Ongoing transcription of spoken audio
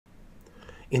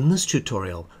In this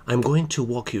tutorial, I'm going to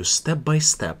walk you step by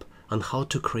step on how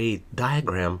to create the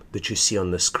diagram that you see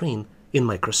on the screen in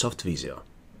Microsoft Visio.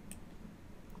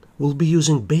 We'll be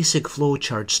using Basic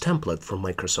Flowcharts Template from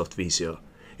Microsoft Visio,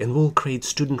 and we'll create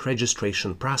student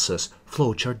registration process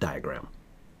flowchart diagram.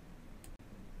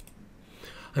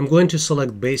 I'm going to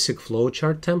select Basic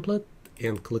Flowchart Template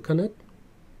and click on it.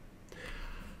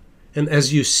 And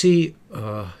as you see,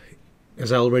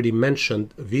 as I already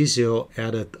mentioned, Visio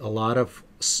added a lot of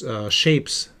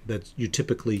shapes that you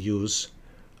typically use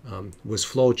with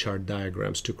flowchart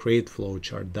diagrams to create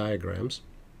flowchart diagrams,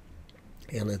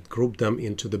 and it grouped them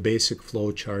into the basic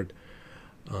flowchart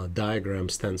diagram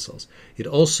stencils. It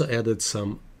also added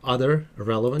some other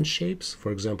relevant shapes,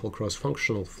 for example,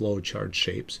 cross-functional flowchart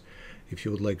shapes, if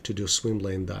you would like to do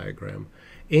swimlane diagram.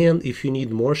 And if you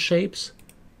need more shapes,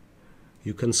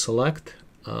 you can select.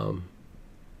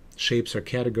 Shapes are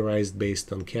categorized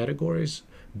based on categories,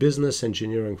 business,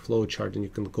 engineering, flowchart, and you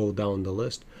can go down the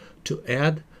list. To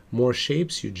add more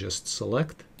shapes, you just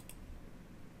select,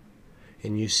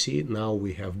 and you see now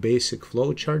we have basic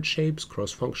flowchart shapes,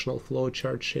 cross-functional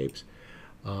flowchart shapes,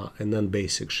 and then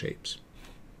basic shapes.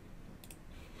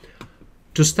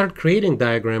 To start creating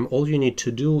diagram, all you need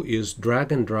to do is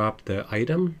drag and drop the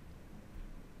item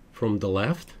from the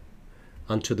left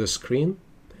onto the screen,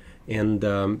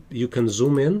 and you can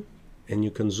zoom in and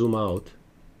you can zoom out.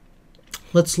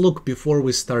 Let's look, before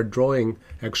we start drawing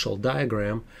actual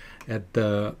diagram, at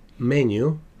the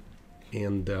menu.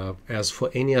 And as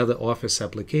for any other Office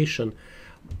application,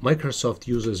 Microsoft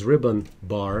uses ribbon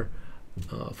bar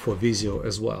for Visio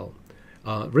as well.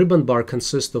 Ribbon bar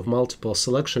consists of multiple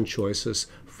selection choices.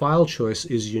 File choice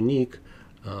is unique,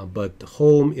 but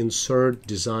home, insert,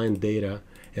 design, data,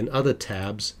 and other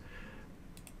tabs,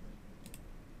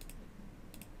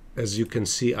 as you can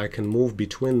see, I can move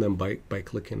between them by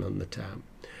clicking on the tab.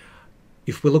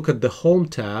 If we look at the home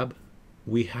tab,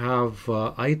 we have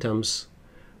items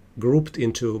grouped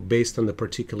into based on the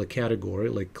particular category.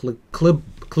 Like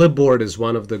clipboard is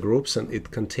one of the groups, and it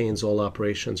contains all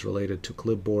operations related to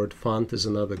clipboard. Font is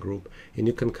another group, and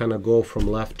you can kind of go from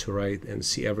left to right and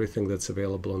see everything that's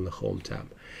available in the home tab.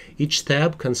 Each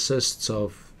tab consists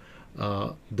of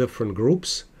different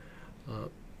groups,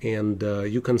 and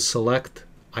you can select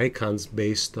icons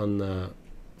based on the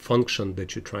function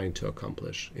that you're trying to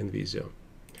accomplish in Visio.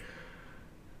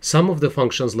 Some of the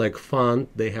functions, like font,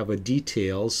 they have a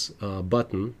details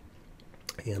button,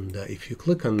 and if you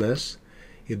click on this,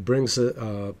 it brings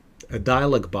a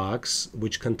dialog box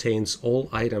which contains all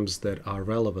items that are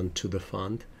relevant to the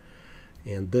font,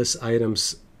 and these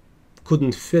items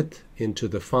couldn't fit into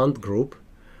the font group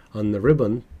on the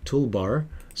ribbon toolbar,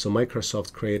 so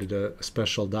Microsoft created a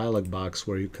special dialog box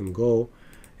where you can go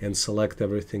and select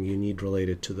everything you need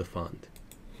related to the font.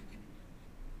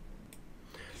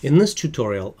 In this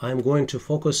tutorial, I'm going to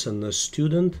focus on the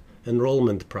student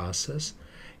enrollment process,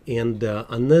 and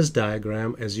on this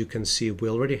diagram, as you can see, we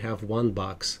already have one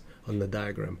box on the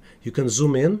diagram. You can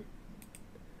zoom in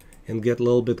and get a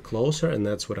little bit closer, and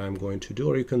that's what I'm going to do,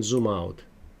 or you can zoom out.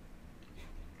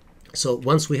 So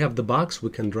once we have the box, we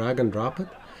can drag and drop it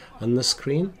on the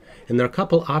screen, and there are a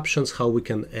couple options how we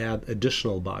can add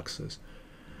additional boxes.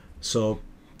 So,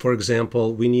 for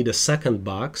example, we need a second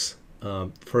box.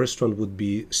 First one would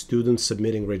be student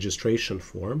submitting registration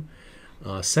form.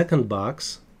 Second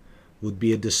box would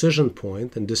be a decision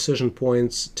point, and decision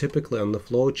points typically on the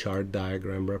flowchart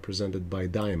diagram represented by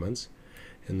diamonds.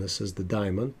 And this is the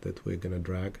diamond that we're going to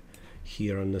drag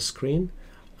here on the screen.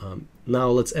 Now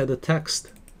let's add a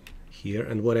text here.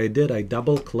 And what I did, I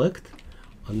double-clicked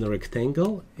on the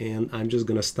rectangle, and I'm just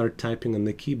going to start typing on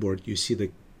the keyboard. You see the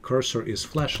cursor is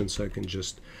flashing, so I can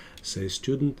just say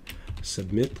student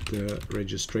submit the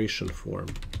registration form.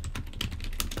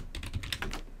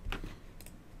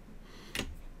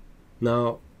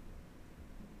 Now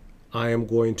I am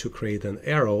going to create an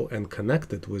arrow and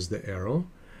connect it with the arrow,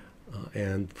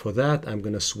 and for that I'm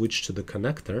going to switch to the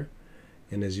connector,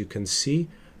 and as you can see,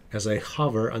 as I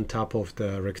hover on top of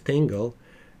the rectangle,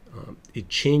 it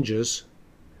changes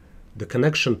the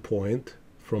connection point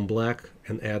from black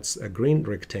and adds a green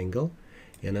rectangle,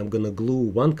 and I'm going to glue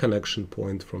one connection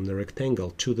point from the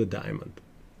rectangle to the diamond.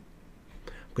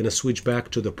 I'm going to switch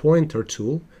back to the pointer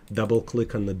tool, double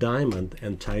click on the diamond,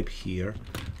 and type here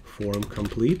form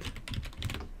complete.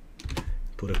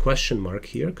 Put a question mark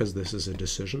here because this is a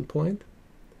decision point,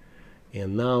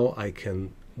 and now I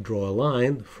can draw a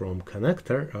line from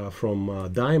connector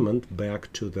from diamond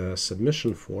back to the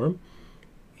submission form,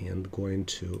 and going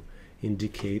to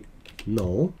indicate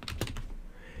no.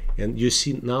 And you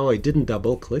see now I didn't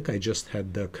double click, I just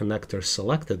had the connector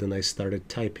selected and I started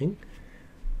typing.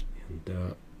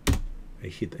 and I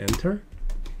hit enter,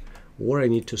 or I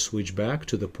need to switch back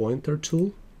to the pointer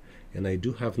tool, and I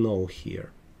do have no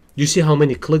here. You see how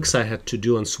many clicks I had to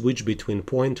do and switch between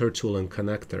pointer tool and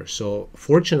connector. So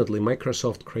fortunately,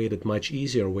 Microsoft created much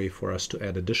easier way for us to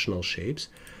add additional shapes.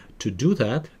 To do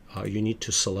that, you need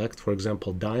to select, for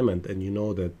example, diamond, and you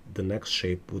know that the next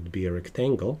shape would be a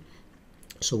rectangle.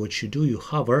 So what you do, you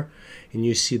hover, and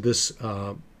you see this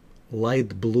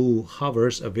light blue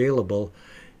hovers available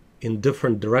in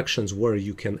different directions where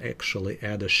you can actually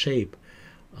add a shape.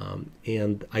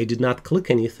 And I did not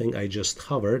click anything, I just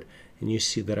hovered, and you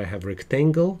see that I have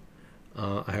rectangle,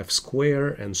 I have square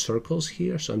and circles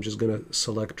here. So I'm just going to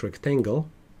select rectangle,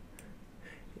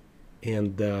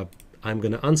 and I'm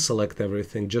going to unselect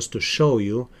everything just to show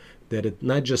you that it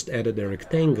not just added a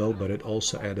rectangle, but it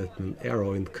also added an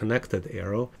arrow and connected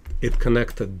arrow. It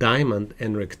connected diamond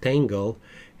and rectangle,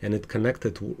 and it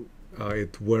connected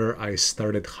it where I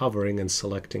started hovering and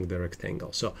selecting the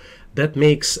rectangle. So that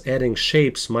makes adding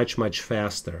shapes much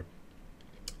faster.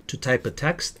 To type a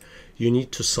text, you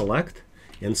need to select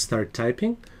and start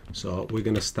typing. So we're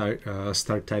going to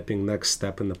start typing next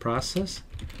step in the process.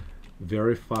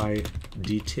 Verify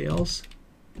details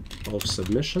of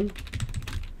submission.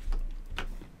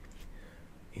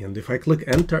 And if I click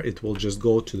enter, it will just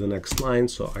go to the next line.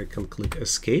 So I can click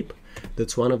escape.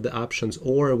 That's one of the options.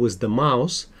 Or with the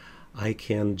mouse, I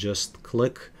can just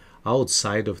click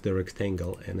outside of the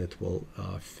rectangle, and it will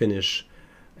finish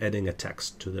adding a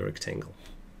text to the rectangle.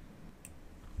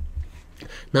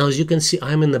 Now, as you can see,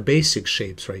 I'm in the basic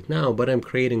shapes right now, but I'm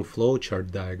creating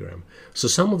flowchart diagram. So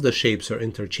some of the shapes are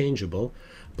interchangeable,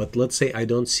 but let's say I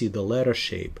don't see the letter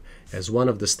shape, as one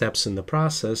of the steps in the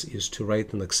process is to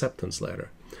write an acceptance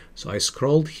letter. So I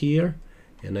scrolled here,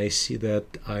 and I see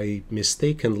that I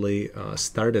mistakenly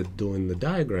started doing the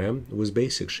diagram with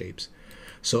basic shapes.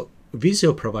 So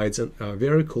Visio provides a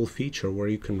very cool feature where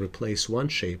you can replace one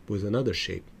shape with another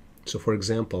shape. So for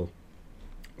example,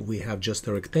 we have just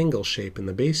a rectangle shape in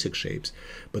the basic shapes,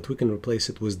 but we can replace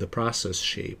it with the process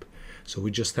shape. So we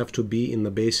just have to be in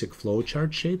the basic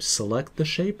flowchart shapes, select the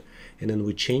shape, and then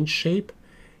we change shape,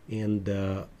 and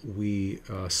we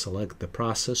select the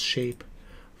process shape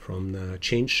from the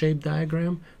change shape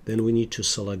diagram. Then we need to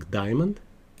select diamond,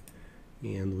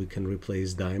 and we can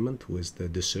replace diamond with the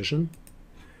decision.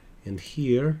 And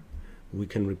here we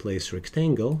can replace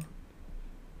rectangle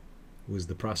with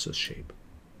the process shape.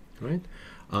 Right?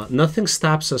 Nothing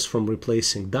stops us from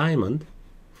replacing diamond,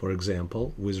 for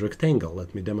example, with rectangle.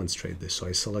 Let me demonstrate this. So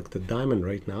I selected diamond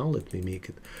right now. Let me make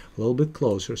it a little bit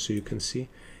closer so you can see,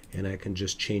 and I can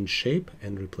just change shape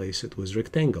and replace it with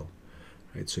rectangle.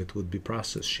 Right? So it would be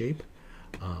process shape,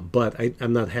 but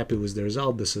I'm not happy with the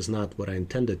result. This is not what I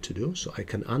intended to do, so I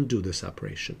can undo this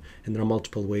operation. And there are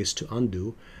multiple ways to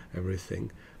undo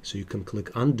everything. So you can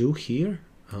click undo here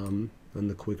on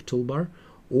the quick toolbar,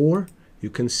 or you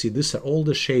can see these are all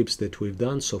the shapes that we've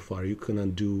done so far. You can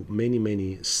undo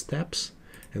many steps,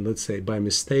 and let's say by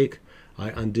mistake I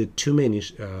undid too many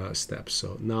steps.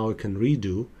 So now I can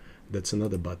redo. That's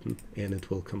another button, and it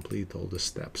will complete all the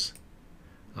steps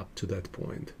up to that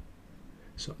point.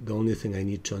 So the only thing I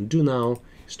need to undo now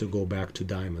is to go back to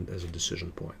diamond as a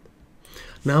decision point.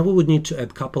 Now we would need to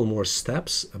add a couple more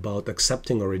steps about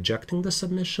accepting or rejecting the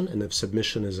submission, and if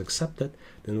submission is accepted,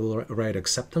 then we'll write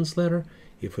acceptance letter.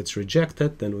 If it's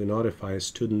rejected, then we notify a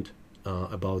student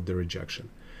about the rejection.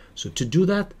 So to do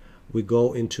that, we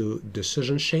go into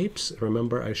decision shapes.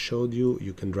 Remember, I showed you,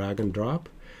 you can drag and drop.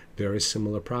 Very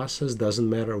similar process. Doesn't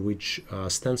matter which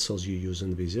stencils you use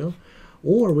in Visio.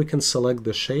 Or we can select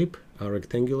the shape, a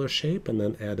rectangular shape, and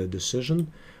then add a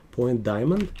decision point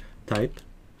diamond, type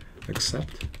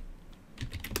accept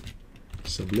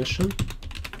submission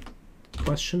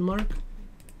question mark.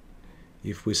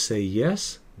 If we say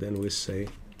yes, then we say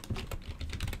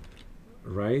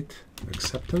write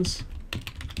acceptance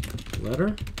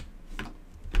letter,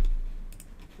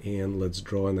 and let's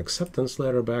draw an acceptance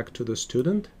letter back to the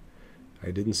student. I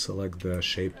didn't select the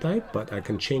shape type, but I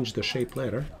can change the shape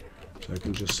later. So I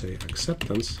can just say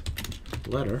acceptance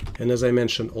letter, and as I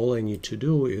mentioned, all I need to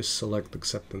do is select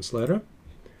acceptance letter,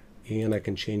 and I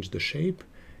can change the shape,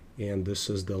 and this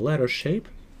is the letter shape,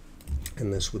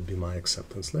 and this would be my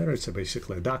acceptance letter. It's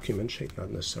basically a document shape,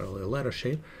 not necessarily a letter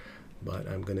shape, but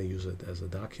I'm going to use it as a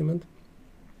document.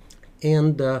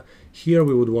 And here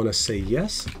we would want to say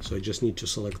yes, so I just need to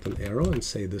select an arrow and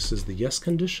say this is the yes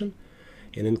condition,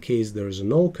 and in case there is a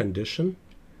no condition,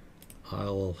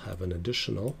 I'll have an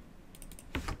additional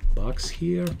box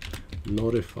here,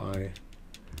 notify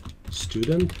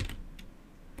student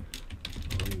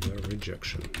on the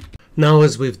rejection. Now,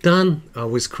 as we've done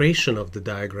with creation of the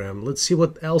diagram, let's see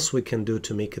what else we can do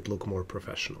to make it look more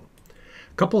professional.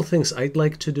 A couple of things I'd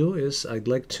like to do is I'd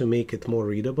like to make it more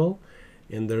readable,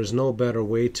 and there's no better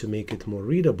way to make it more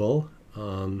readable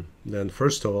than,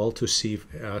 first of all, to see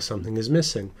if something is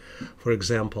missing. For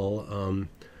example,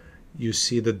 you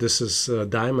see that this is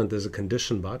diamond as a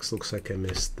condition box. Looks like I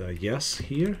missed yes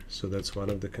here, so that's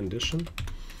one of the condition.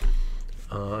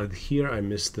 Here I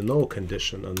missed the no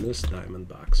condition on this diamond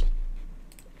box.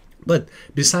 But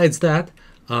besides that,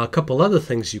 a couple other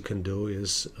things you can do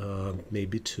is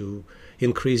maybe to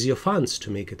increase your fonts to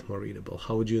make it more readable.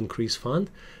 How would you increase font?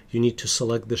 You need to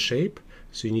select the shape.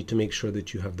 So you need to make sure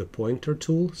that you have the pointer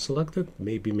tool selected.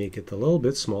 Maybe make it a little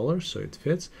bit smaller so it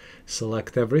fits.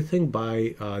 Select everything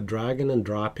by dragging and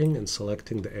dropping and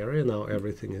selecting the area. Now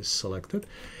everything is selected.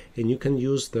 And you can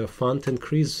use the font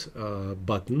increase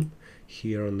button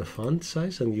here on the font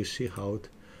size, and you see how it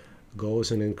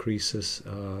goes and increases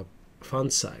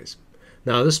font size.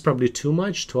 Now this is probably too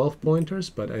much, 12 pointers,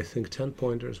 but I think 10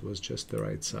 pointers was just the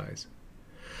right size.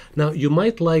 Now you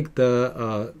might like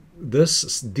the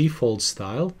this default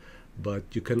style, but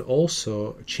you can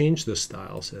also change the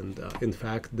styles, and in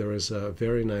fact there is a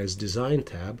very nice design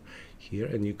tab here,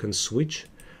 and you can switch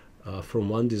from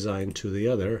one design to the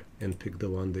other and pick the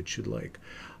one that you'd like.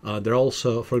 There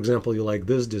also, for example, you like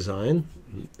this design.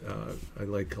 I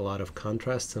like a lot of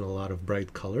contrasts and a lot of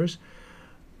bright colors.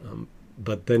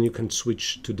 But then you can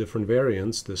switch to different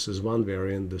variants. This is one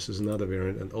variant, this is another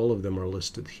variant, and all of them are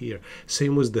listed here.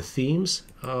 Same with the themes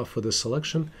for the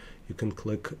selection. You can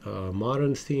click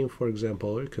modern theme, for example,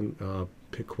 or you can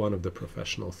pick one of the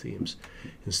professional themes.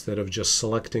 Instead of just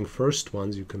selecting first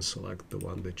ones, you can select the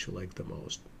one that you like the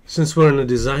most. Since we're in the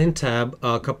design tab,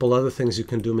 a couple other things you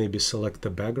can do, maybe select the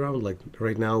background. Like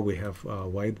right now we have a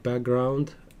white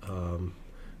background. You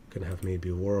can have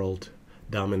maybe world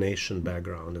domination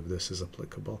background if this is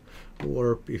applicable,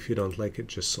 or if you don't like it,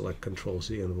 just select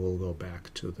Ctrl-Z and we'll go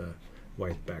back to the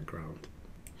white background.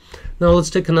 Now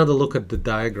let's take another look at the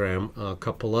diagram. A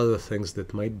couple other things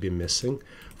that might be missing.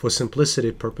 For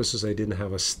simplicity purposes, I didn't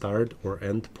have a start or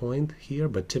end point here,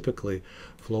 but typically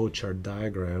flowchart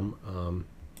diagram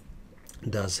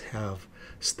does have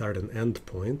start and end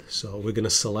point. So we're going to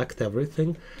select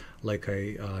everything like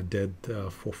I did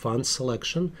for font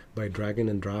selection by dragging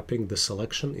and dropping the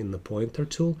selection in the pointer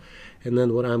tool. And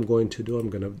then what I'm going to do, I'm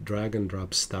going to drag and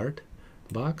drop start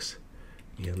box.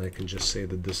 And I can just say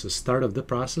that this is start of the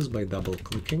process by double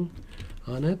clicking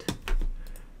on it.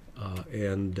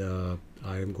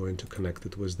 I am going to connect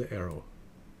it with the arrow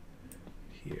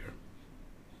here.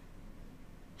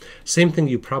 Same thing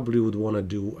you probably would want to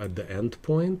do at the end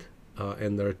point.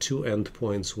 And there are two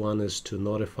endpoints. One is to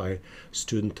notify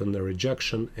student on the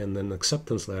rejection and then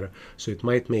acceptance letter. So it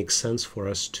might make sense for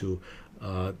us to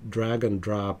drag and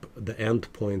drop the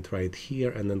endpoint right here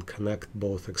and then connect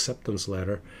both acceptance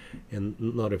letter and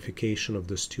notification of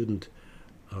the student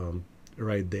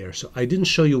right there. So I didn't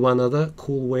show you one other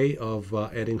cool way of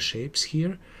adding shapes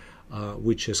here,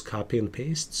 which is copy and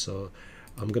paste. So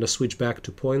I'm going to switch back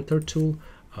to pointer tool,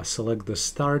 select the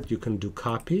start. You can do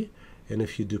copy. And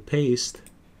if you do paste,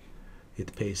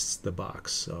 it pastes the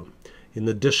box. So in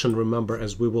addition, remember,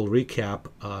 as we will recap,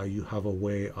 you have a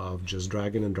way of just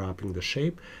dragging and dropping the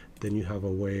shape. Then you have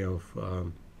a way of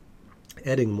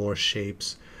adding more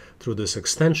shapes through these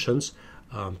extensions.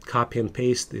 Copy and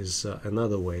paste is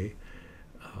another way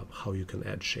how you can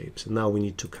add shapes. And now we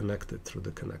need to connect it through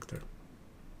the connector.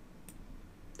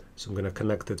 So I'm going to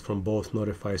connect it from both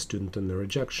notify student and the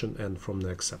rejection and from the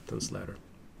acceptance letter.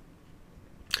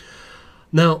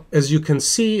 Now, as you can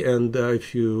see, and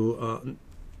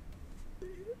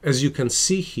as you can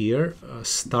see here,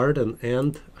 start and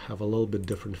end have a little bit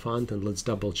different font, and let's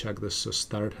double check this. So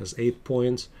start has 8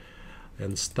 points,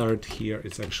 and start here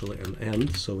is actually an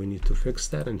end, so we need to fix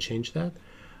that and change that.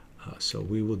 So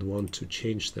we would want to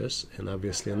change this, and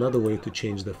obviously another way to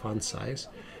change the font size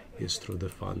is through the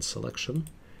font selection,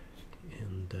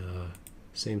 and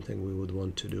same thing we would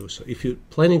want to do. So if you're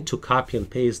planning to copy and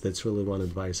paste, that's really one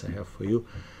advice I have for you.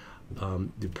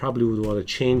 You probably would want to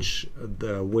change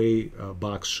the way a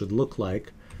box should look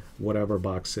like, whatever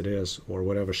box it is or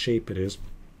whatever shape it is,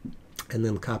 and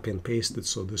then copy and paste it,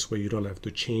 so this way you don't have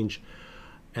to change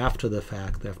after the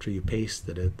fact, after you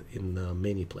pasted it in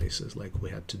many places like we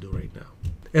had to do right now.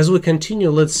 As we continue,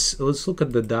 let's look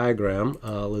at the diagram.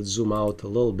 Let's zoom out a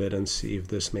little bit and see if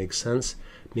this makes sense.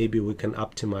 Maybe we can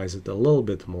optimize it a little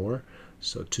bit more.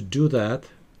 So to do that,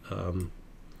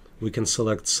 we can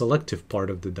select selective part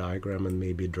of the diagram and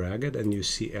maybe drag it, and you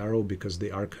see arrow because they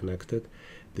are connected,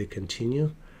 they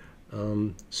continue.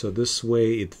 So this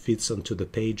way it fits onto the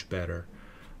page better.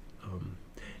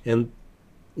 And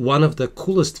one of the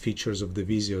coolest features of the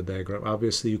Visio diagram,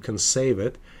 obviously you can save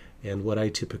it, and what I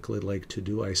typically like to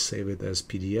do, I save it as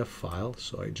PDF file.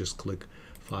 So I just click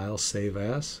File, Save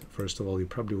As. First of all, you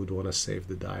probably would want to save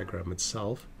the diagram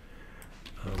itself,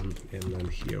 and then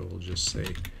here we'll just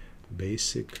say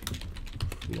Basic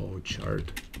Flowchart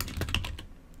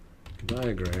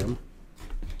Diagram.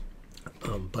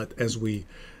 But as we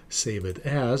save it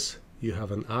as, you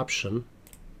have an option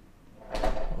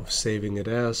of saving it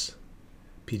as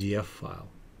PDF file.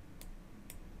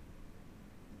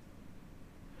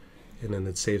 And then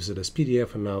it saves it as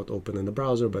PDF, and now it open in the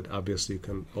browser, but obviously you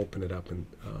can open it up in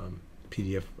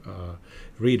PDF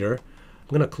reader. I'm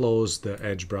going to close the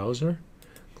Edge browser,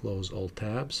 close all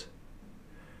tabs,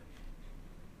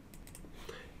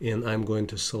 and I'm going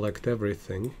to select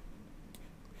everything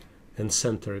and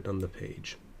center it on the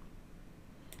page.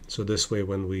 So this way,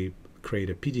 when we create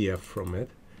a PDF from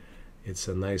it, it's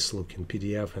a nice looking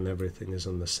PDF and everything is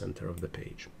on the center of the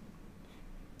page.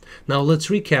 Now let's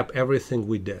recap everything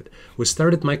we did. We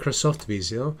started Microsoft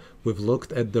Visio. We've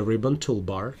looked at the ribbon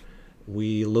toolbar.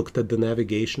 We looked at the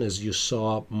navigation. As you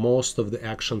saw, most of the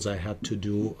actions I had to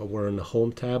do were in the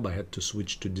Home tab. I had to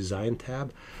switch to Design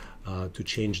tab to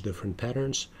change different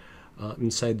patterns.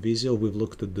 Inside Visio, we've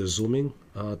looked at the zooming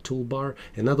toolbar.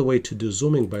 Another way to do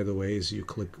zooming, by the way, is you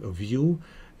click View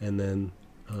and then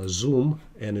zoom,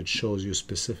 and it shows you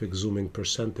specific zooming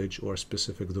percentage or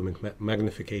specific zooming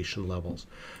magnification levels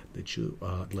that you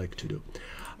like to do.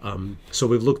 So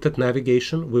we've looked at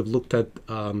navigation, we've looked at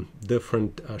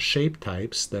different shape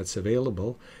types that's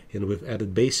available, and we've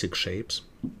added basic shapes.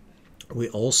 We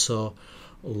also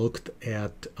looked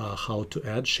at how to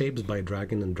add shapes by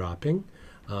dragging and dropping.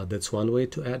 That's one way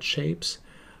to add shapes.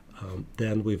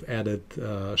 Then we've added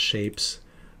shapes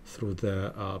through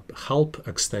the help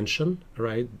extension,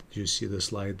 right? You see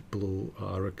this light blue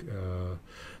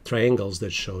triangles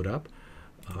that showed up.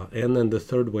 And then the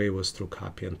third way was through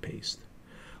copy and paste.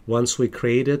 Once we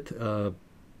created a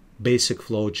basic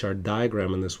flowchart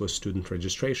diagram, and this was student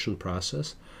registration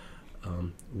process,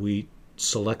 we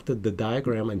selected the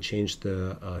diagram and changed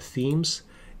the themes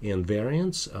and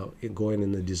variants, going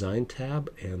in the Design tab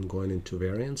and going into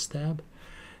Variants tab.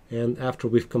 And after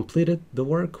we've completed the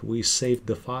work, we saved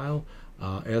the file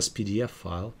as PDF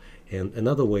file. And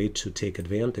another way to take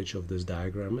advantage of this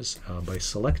diagram is by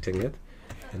selecting it,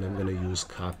 and I'm going to use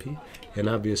copy. And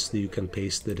obviously you can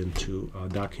paste it into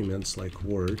documents like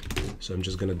Word. So I'm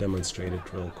just going to demonstrate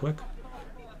it real quick.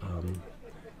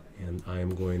 And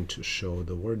I'm going to show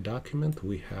the Word document.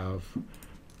 We have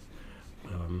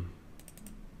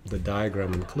the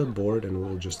diagram in clipboard, and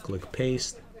we'll just click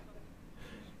paste.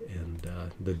 And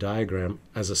the diagram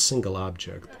as a single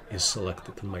object is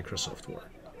selected in Microsoft Word.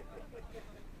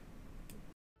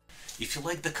 If you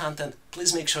like the content,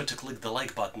 please make sure to click the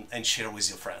like button and share with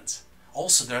your friends.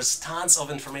 Also, there's tons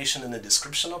of information in the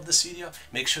description of this video.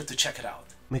 Make sure to check it out.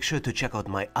 Make sure to check out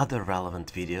my other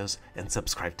relevant videos and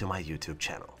subscribe to my YouTube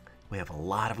channel. We have a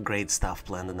lot of great stuff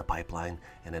planned in the pipeline,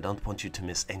 and I don't want you to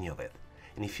miss any of it.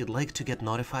 And if you'd like to get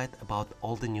notified about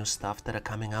all the new stuff that are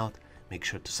coming out, make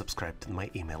sure to subscribe to my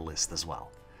email list as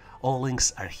well. All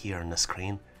links are here on the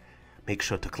screen. Make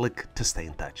sure to click to stay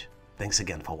in touch. Thanks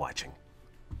again for watching.